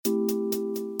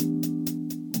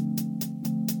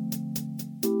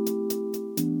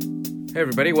Hey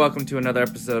everybody, welcome to another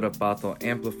episode of Bothell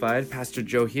Amplified. Pastor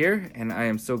Joe here, and I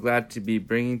am so glad to be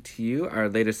bringing to you our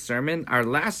latest sermon, our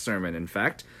last sermon, in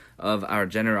fact, of our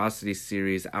generosity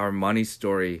series, Our Money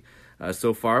Story.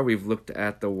 So far, we've looked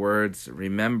at the words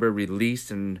remember,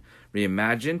 release, and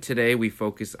reimagine. Today, we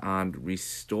focus on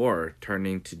restore,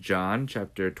 turning to John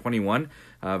chapter 21,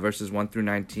 verses 1 through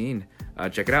 19.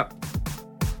 Check it out.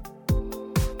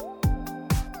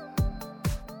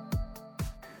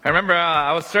 I remember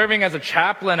I was serving as a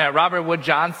chaplain at Robert Wood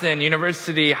Johnson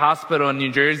University Hospital in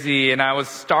New Jersey, and I was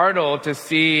startled to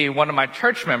see one of my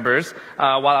church members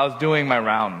while I was doing my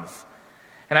rounds.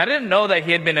 And I didn't know that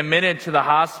he had been admitted to the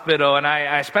hospital, and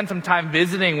I spent some time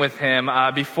visiting with him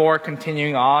before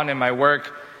continuing on in my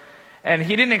work. And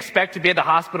he didn't expect to be at the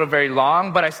hospital very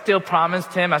long, but I still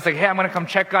promised him. I was like, hey, I'm going to come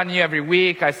check on you every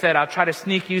week. I said, I'll try to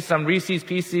sneak you some Reese's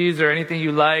Pieces or anything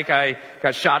you like. I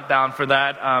got shot down for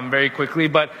that very quickly.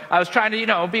 But I was trying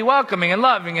to, be welcoming and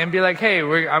loving and be like, hey,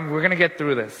 we're going to get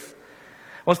through this.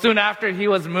 Well, soon after he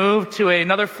was moved to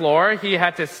another floor, he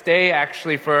had to stay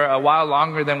actually for a while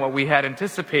longer than what we had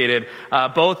anticipated,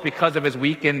 both because of his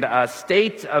weakened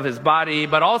state of his body,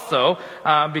 but also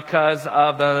because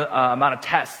of the amount of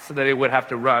tests that it would have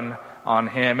to run on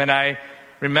him. And I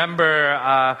remember,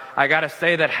 I got to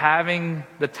say that having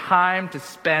the time to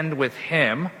spend with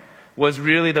him was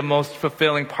really the most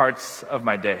fulfilling parts of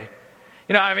my day.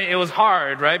 It was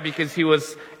hard, right? Because he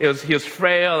was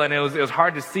frail, and it was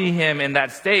hard to see him in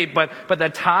that state. But the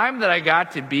time that I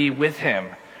got to be with him,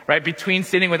 right, between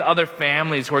sitting with other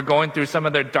families who are going through some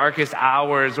of their darkest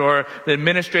hours, or the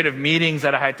administrative meetings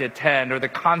that I had to attend, or the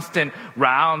constant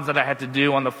rounds that I had to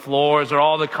do on the floors, or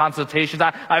all the consultations,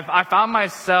 I found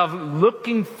myself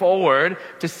looking forward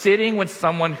to sitting with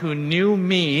someone who knew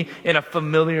me in a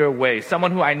familiar way,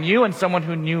 someone who I knew and someone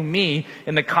who knew me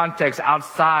in the context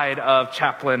outside of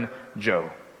Chaplain Joe.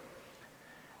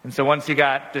 And so once he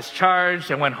got discharged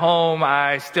and went home,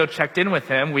 I still checked in with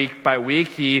him week by week.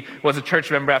 He was a church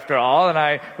member after all, and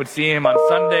I would see him on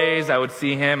Sundays. I would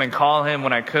see him and call him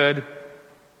when I could.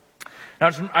 Now,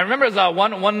 I remember it was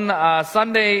one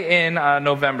Sunday in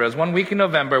November. It was 1 week in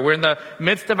November. We're in the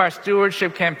midst of our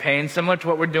stewardship campaign, similar to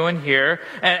what we're doing here,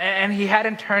 and he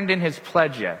hadn't turned in his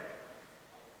pledge yet.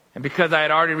 And because I had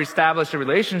already established a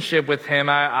relationship with him,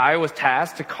 I was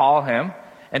tasked to call him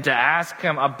and to ask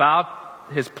him about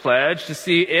his pledge, to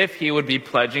see if he would be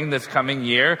pledging this coming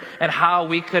year and how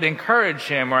we could encourage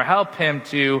him or help him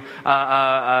to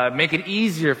make it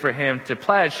easier for him to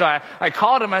pledge. So I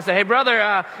called him. I said, hey,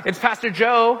 brother, it's Pastor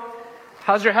Joe.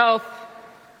 How's your health?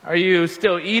 Are you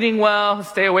still eating well?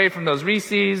 Stay away from those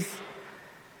Reese's.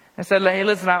 I said, hey,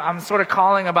 listen, I'm sort of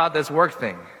calling about this work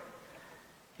thing.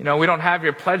 We don't have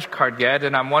your pledge card yet,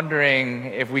 and I'm wondering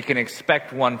if we can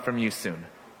expect one from you soon.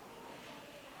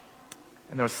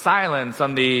 And there was silence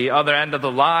on the other end of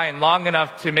the line, long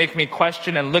enough to make me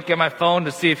question and look at my phone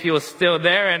to see if he was still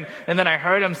there. And then I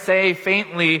heard him say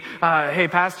faintly, hey,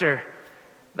 Pastor,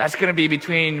 that's going to be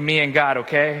between me and God,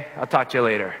 okay? I'll talk to you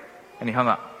later. And he hung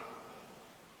up.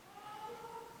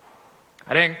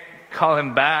 I didn't call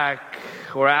him back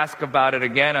or ask about it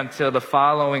again until the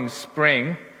following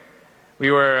spring. We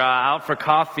were out for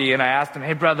coffee, and I asked him,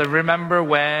 hey, brother, remember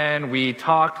when we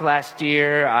talked last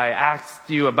year? I asked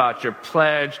you about your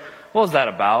pledge. What was that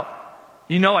about?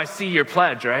 I see your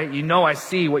pledge, right? I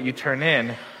see what you turn in.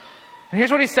 And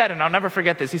here's what he said, and I'll never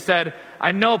forget this. He said,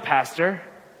 I know, Pastor,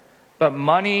 but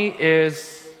money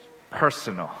is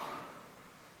personal.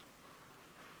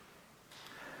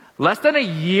 Less than a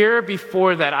year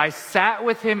before that, I sat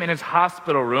with him in his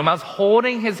hospital room. I was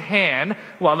holding his hand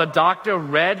while the doctor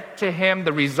read to him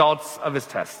the results of his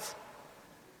tests.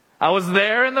 I was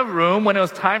there in the room when it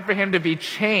was time for him to be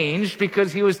changed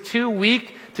because he was too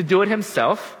weak to do it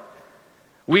himself.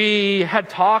 We had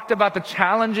talked about the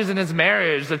challenges in his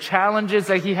marriage, the challenges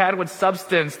that he had with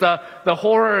substance, the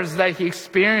horrors that he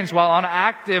experienced while on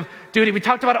active duty. We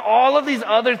talked about all of these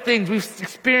other things. We've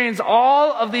experienced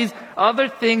all of these other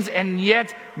things, and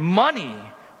yet money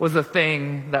was the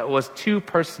thing that was too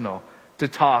personal to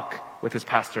talk with his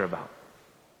pastor about.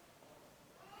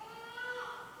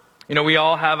 We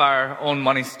all have our own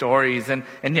money stories, and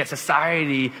yet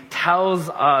society tells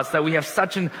us that we have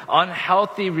such an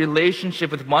unhealthy relationship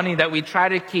with money that we try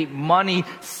to keep money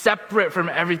separate from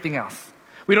everything else.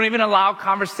 We don't even allow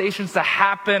conversations to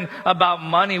happen about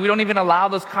money. We don't even allow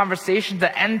those conversations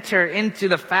to enter into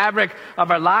the fabric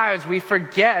of our lives. We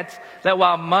forget that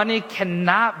while money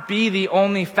cannot be the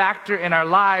only factor in our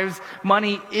lives,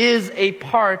 money is a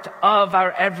part of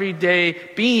our everyday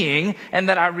being, and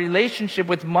that our relationship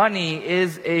with money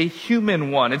is a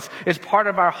human one. It's part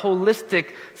of our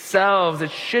holistic selves.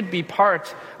 It should be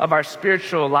part of our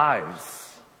spiritual lives.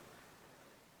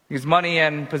 Because money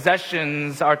and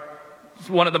possessions are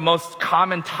one of the most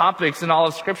common topics in all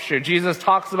of Scripture. Jesus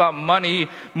talks about money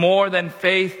more than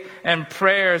faith and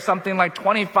prayer. Something like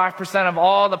 25% of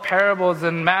all the parables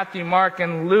in Matthew, Mark,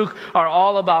 and Luke are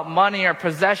all about money or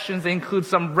possessions. They include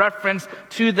some reference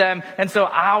to them. And so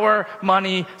our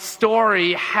money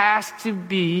story has to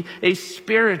be a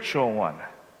spiritual one.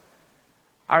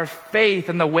 Our faith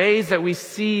and the ways that we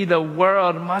see the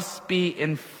world must be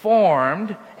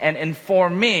informed and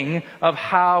informing of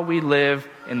how we live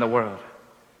in the world.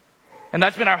 And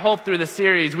that's been our hope through the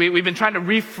series. We've been trying to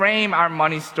reframe our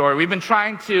money story. We've been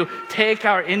trying to take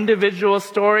our individual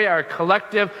story, our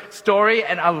collective story,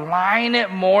 and align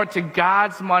it more to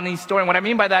God's money story. And what I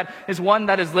mean by that is one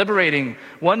that is liberating,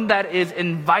 one that is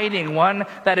inviting, one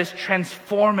that is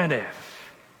transformative.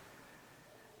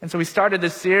 And so we started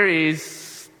this series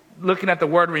looking at the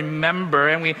word remember,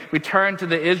 and we turned to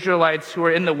the Israelites who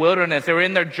were in the wilderness. They were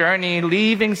in their journey,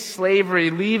 leaving slavery,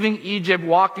 leaving Egypt,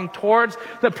 walking towards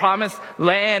the promised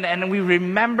land. And we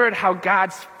remembered how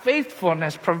God's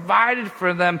faithfulness provided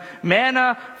for them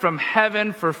manna from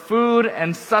heaven for food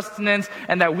and sustenance,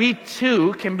 and that we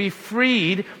too can be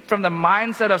freed from the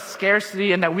mindset of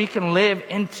scarcity, and that we can live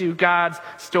into God's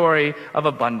story of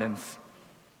abundance.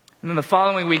 And then the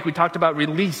following week, we talked about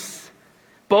release,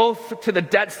 both to the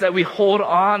debts that we hold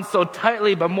on so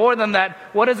tightly, but more than that,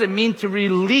 what does it mean to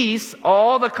release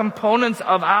all the components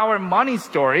of our money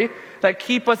story that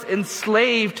keep us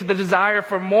enslaved to the desire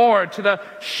for more, to the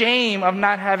shame of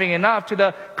not having enough, to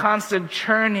the constant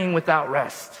churning without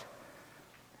rest?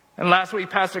 And last week,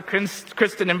 Pastor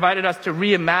Kristen invited us to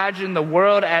reimagine the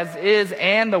world as is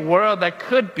and the world that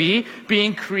could be,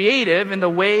 being creative in the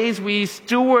ways we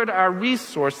steward our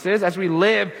resources as we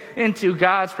live into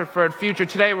God's preferred future.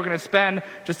 Today, we're going to spend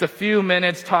just a few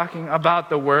minutes talking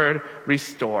about the word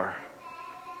restore.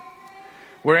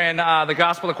 We're in the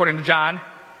Gospel according to John.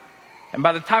 And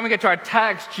by the time we get to our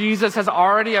text, Jesus has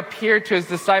already appeared to his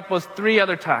disciples 3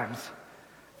 other times.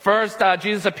 First,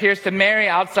 Jesus appears to Mary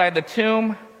outside the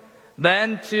tomb.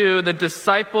 Then to the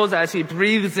disciples as he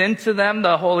breathes into them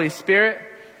the Holy Spirit.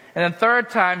 And the third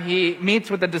time he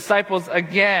meets with the disciples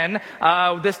again,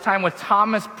 this time with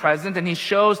Thomas present, and he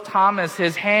shows Thomas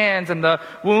his hands and the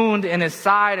wound in his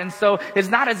side. And so it's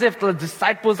not as if the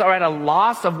disciples are at a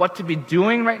loss of what to be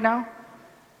doing right now.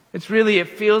 It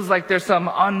feels like there's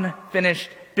some unfinished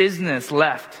business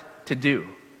left to do.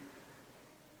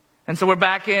 And so we're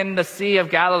back in the Sea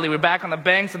of Galilee. We're back on the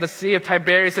banks of the Sea of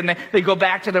Tiberias, and they go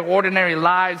back to their ordinary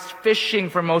lives, fishing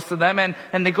for most of them,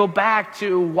 and they go back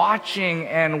to watching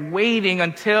and waiting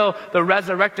until the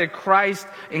resurrected Christ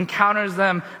encounters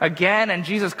them again, and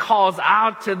Jesus calls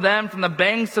out to them from the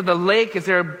banks of the lake as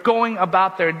they're going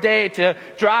about their day to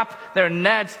drop their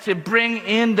nets, to bring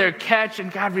in their catch,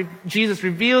 and Jesus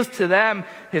reveals to them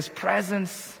his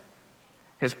presence,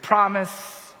 his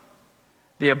promise,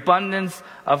 the abundance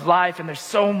of life. And there's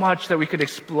so much that we could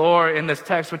explore in this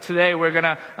text. But today we're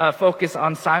going to focus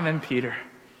on Simon Peter.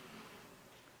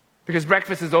 Because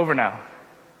breakfast is over now.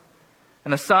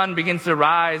 And the sun begins to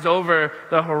rise over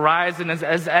the horizon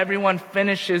as everyone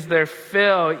finishes their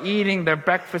fill, eating their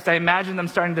breakfast. I imagine them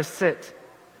starting to sit.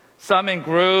 Some in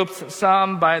groups,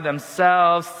 some by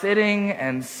themselves, sitting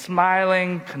and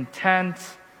smiling, content.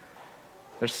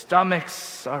 Their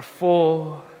stomachs are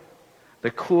full. The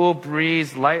cool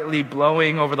breeze lightly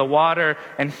blowing over the water.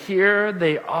 And here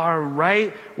they are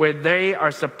right where they are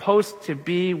supposed to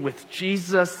be with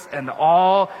Jesus, and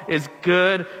all is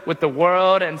good with the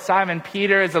world. And Simon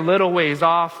Peter is a little ways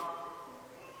off.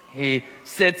 He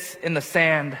sits in the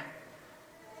sand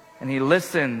and he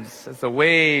listens as the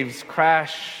waves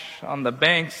crash on the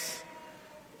banks.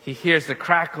 He hears the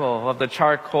crackle of the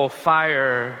charcoal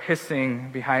fire hissing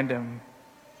behind him.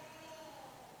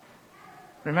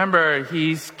 Remember,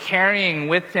 he's carrying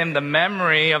with him the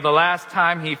memory of the last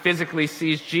time he physically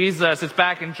sees Jesus. It's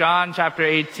back in John chapter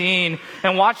 18.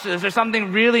 And watch this. There's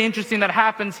something really interesting that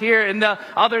happens here in the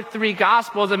other 3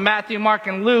 Gospels, in Matthew, Mark,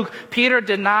 and Luke. Peter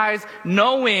denies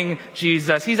knowing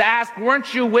Jesus. He's asked,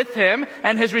 weren't you with him?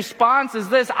 And his response is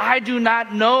this: I do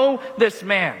not know this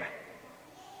man.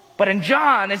 But in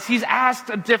John, he's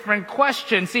asked a different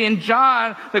question. See, in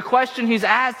John, the question he's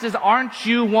asked is, aren't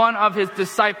you one of his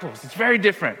disciples? It's very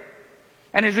different.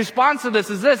 And his response to this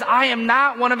is this: I am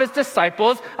not one of his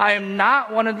disciples. I am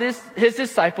not one of his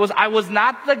disciples. I was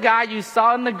not the guy you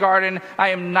saw in the garden. I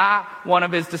am not one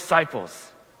of his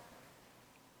disciples.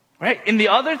 Right? In the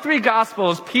other three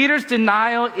Gospels, Peter's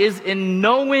denial is in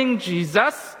knowing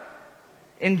Jesus.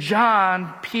 In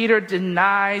John, Peter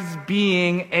denies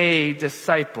being a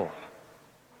disciple.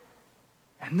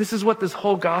 And this is what this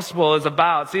whole gospel is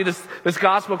about. See, this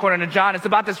gospel, according to John, it's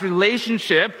about this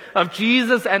relationship of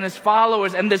Jesus and his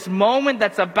followers, and this moment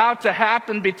that's about to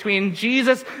happen between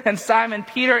Jesus and Simon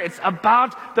Peter. It's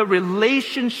about the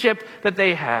relationship that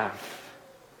they have.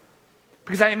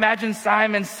 Because I imagine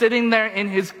Simon sitting there in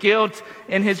his guilt,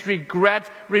 in his regret,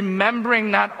 remembering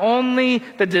not only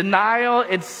the denial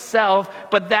itself,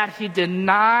 but that he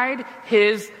denied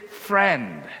his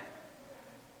friend.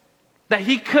 That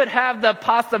he could have the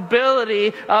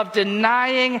possibility of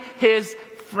denying his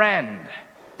friend.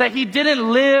 That he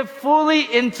didn't live fully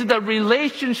into the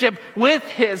relationship with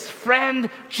his friend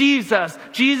Jesus.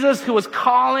 Jesus, who was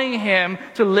calling him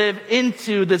to live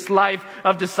into this life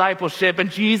of discipleship.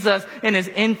 And Jesus, in his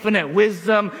infinite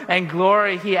wisdom and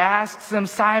glory, he asks him,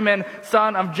 Simon,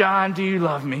 son of John, do you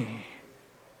love me?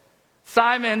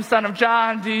 Simon, son of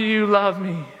John, do you love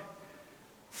me?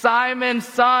 Simon,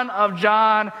 son of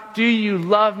John, do you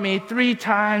love me? 3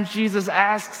 times Jesus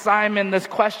asks Simon this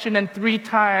question, and 3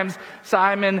 times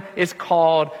Simon is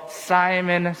called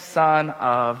Simon, son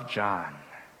of John.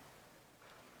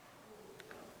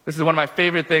 This is one of my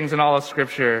favorite things in all of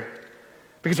Scripture,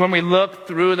 because when we look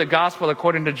through the gospel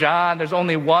according to John, there's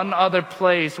only one other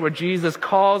place where Jesus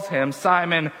calls him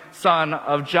Simon, son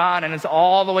of John, and it's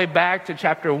all the way back to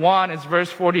chapter 1, it's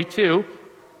verse 42.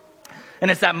 And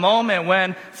it's that moment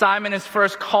when Simon is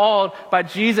first called by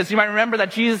Jesus. You might remember that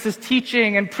Jesus is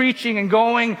teaching and preaching and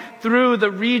going through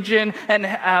the region. And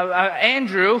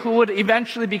Andrew, who would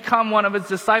eventually become one of his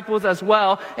disciples as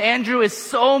well, Andrew is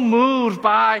so moved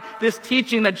by this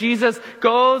teaching that Jesus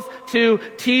goes to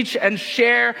teach and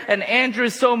share. And Andrew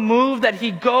is so moved that he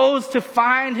goes to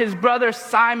find his brother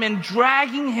Simon,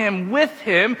 dragging him with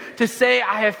him to say,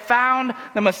 I have found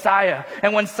the Messiah.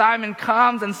 And when Simon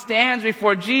comes and stands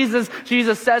before Jesus,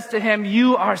 Jesus says to him,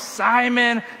 you are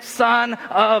Simon, son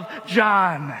of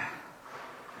John.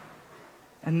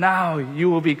 And now you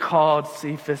will be called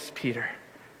Cephas, Peter.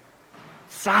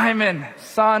 Simon,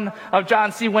 son of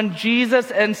John. See, when Jesus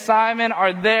and Simon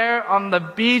are there on the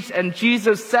beach and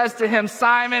Jesus says to him,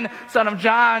 Simon, son of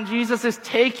John, Jesus is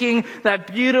taking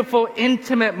that beautiful,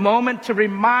 intimate moment to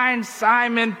remind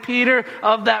Simon Peter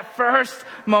of that first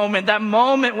moment, that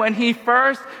moment when he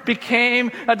first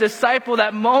became a disciple,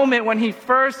 that moment when he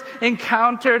first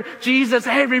encountered Jesus.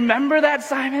 Hey, remember that,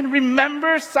 Simon?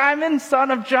 Remember, Simon, son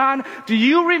of John? Do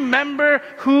you remember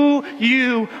who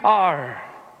you are?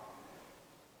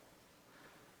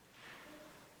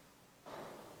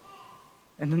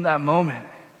 And in that moment,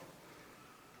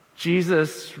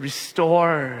 Jesus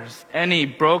restores any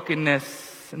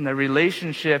brokenness in the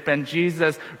relationship, and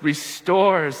Jesus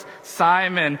restores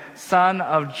Simon, son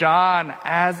of John,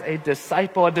 as a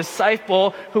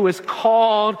disciple who is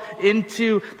called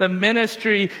into the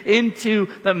ministry, into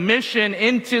the mission,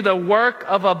 into the work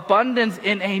of abundance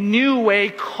in a new way,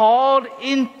 called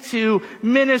into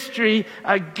ministry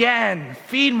again.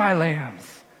 Feed my lambs.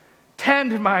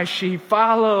 Tend my sheep,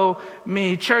 follow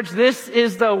me. Church, this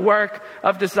is the work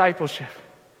of discipleship.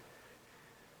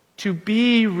 To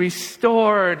be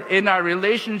restored in our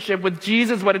relationship with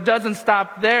Jesus, but it doesn't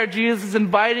stop there. Jesus is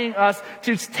inviting us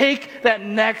to take that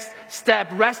next step,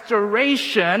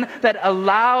 restoration that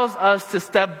allows us to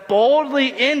step boldly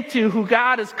into who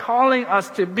God is calling us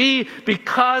to be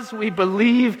because we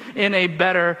believe in a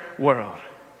better world.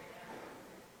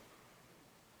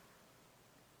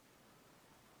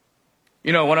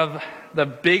 You know, one of the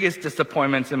biggest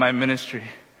disappointments in my ministry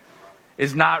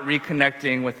is not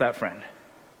reconnecting with that friend.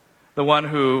 The one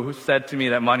who said to me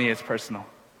that money is personal.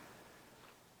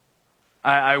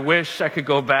 I wish I could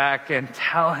go back and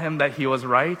tell him that he was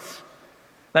right.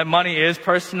 That money is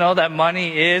personal. That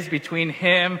money is between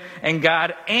him and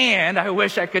God. And I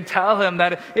wish I could tell him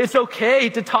that it's okay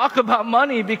to talk about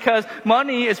money because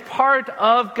money is part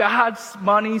of God's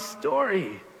money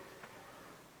story.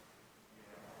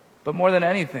 But more than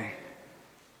anything,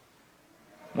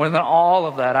 more than all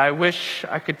of that, I wish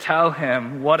I could tell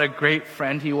him what a great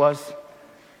friend he was.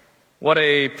 What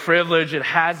a privilege it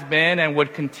has been and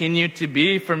would continue to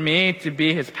be for me to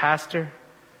be his pastor.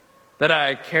 That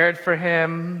I cared for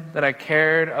him, that I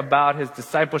cared about his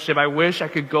discipleship. I wish I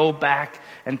could go back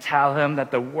and tell him that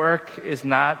the work is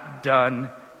not done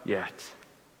yet.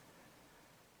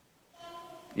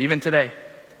 Even today,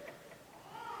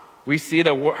 We see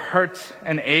the hurt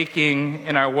and aching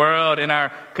in our world, in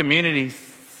our communities.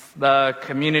 The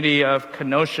community of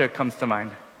Kenosha comes to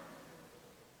mind.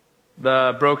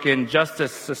 The broken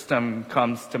justice system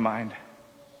comes to mind.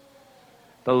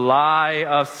 The lie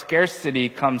of scarcity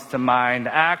comes to mind.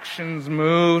 Actions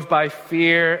moved by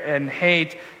fear and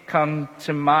hate come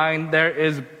to mind. There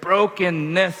is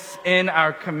brokenness in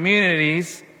our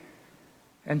communities.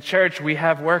 And church, we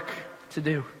have work to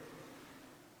do.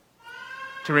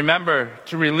 To remember,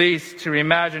 to release, to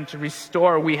reimagine, to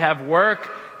restore. We have work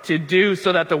to do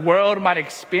so that the world might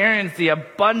experience the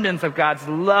abundance of God's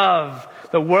love.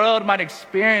 The world might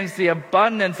experience the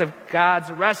abundance of God's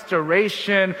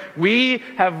restoration. We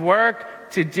have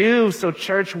work to do. So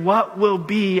church, what will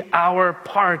be our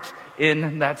part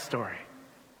in that story?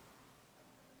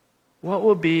 What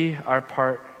will be our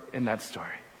part in that story?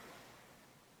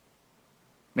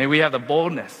 May we have the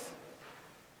boldness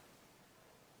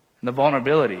and the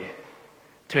vulnerability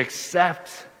to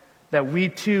accept that we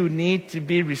too need to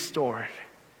be restored.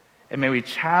 And may we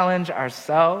challenge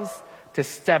ourselves to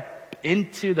step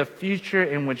into the future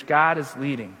in which God is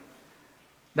leading,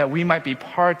 that we might be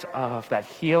part of that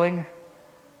healing,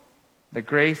 the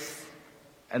grace,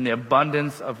 and the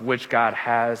abundance of which God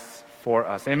has for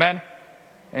us. Amen?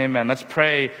 Amen. Let's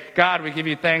pray. God, we give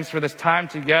you thanks for this time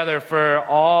together, for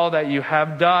all that you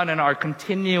have done and are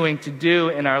continuing to do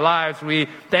in our lives. We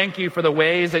thank you for the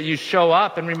ways that you show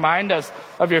up and remind us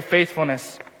of your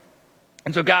faithfulness.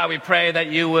 And so, God, we pray that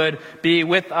you would be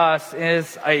with us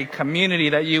as a community,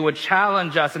 that you would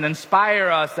challenge us and inspire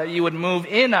us, that you would move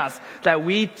in us, that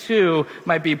we too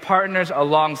might be partners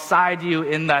alongside you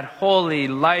in that holy,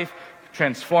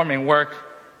 life-transforming work.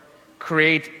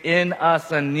 Create in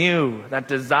us anew that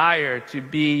desire to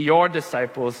be your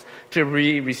disciples, to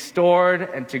be restored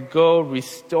and to go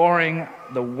restoring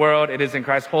the world. It is in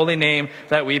Christ's holy name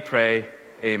that we pray.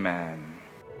 Amen.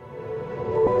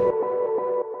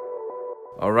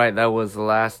 All right, that was the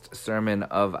last sermon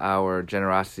of our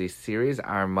generosity series,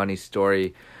 our money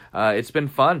story. It's been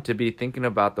fun to be thinking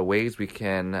about the ways we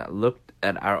can look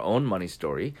at our own money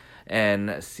story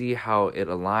and see how it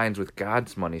aligns with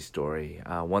God's money story,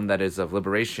 one that is of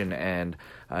liberation and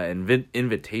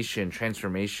invitation,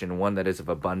 transformation, one that is of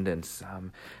abundance.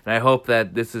 And I hope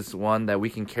that this is one that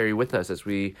we can carry with us as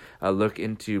we look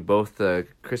into both the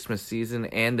Christmas season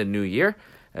and the new year,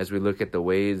 as we look at the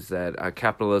ways that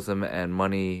capitalism and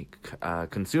money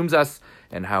consumes us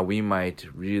and how we might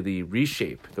really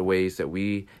reshape the ways that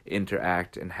we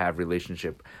interact and have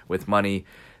relationship with money.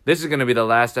 This is going to be the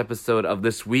last episode of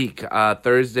this week.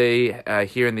 Thursday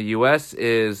here in the U.S.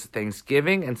 is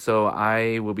Thanksgiving, and so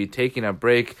I will be taking a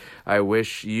break. I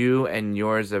wish you and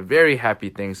yours a very happy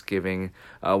Thanksgiving,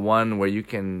 one where you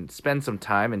can spend some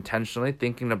time intentionally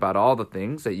thinking about all the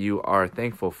things that you are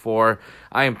thankful for.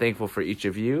 I am thankful for each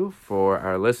of you, for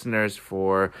our listeners,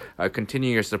 for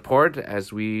continuing your support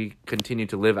as we continue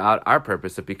to live out our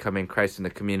purpose of becoming Christ in the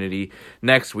community.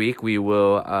 Next week, we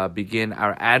will begin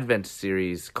our Advent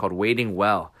series called Waiting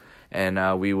Well,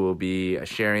 and we will be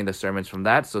sharing the sermons from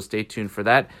that, so stay tuned for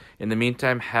that. In the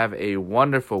meantime, have a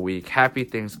wonderful week. Happy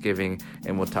Thanksgiving,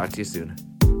 and we'll talk to you soon.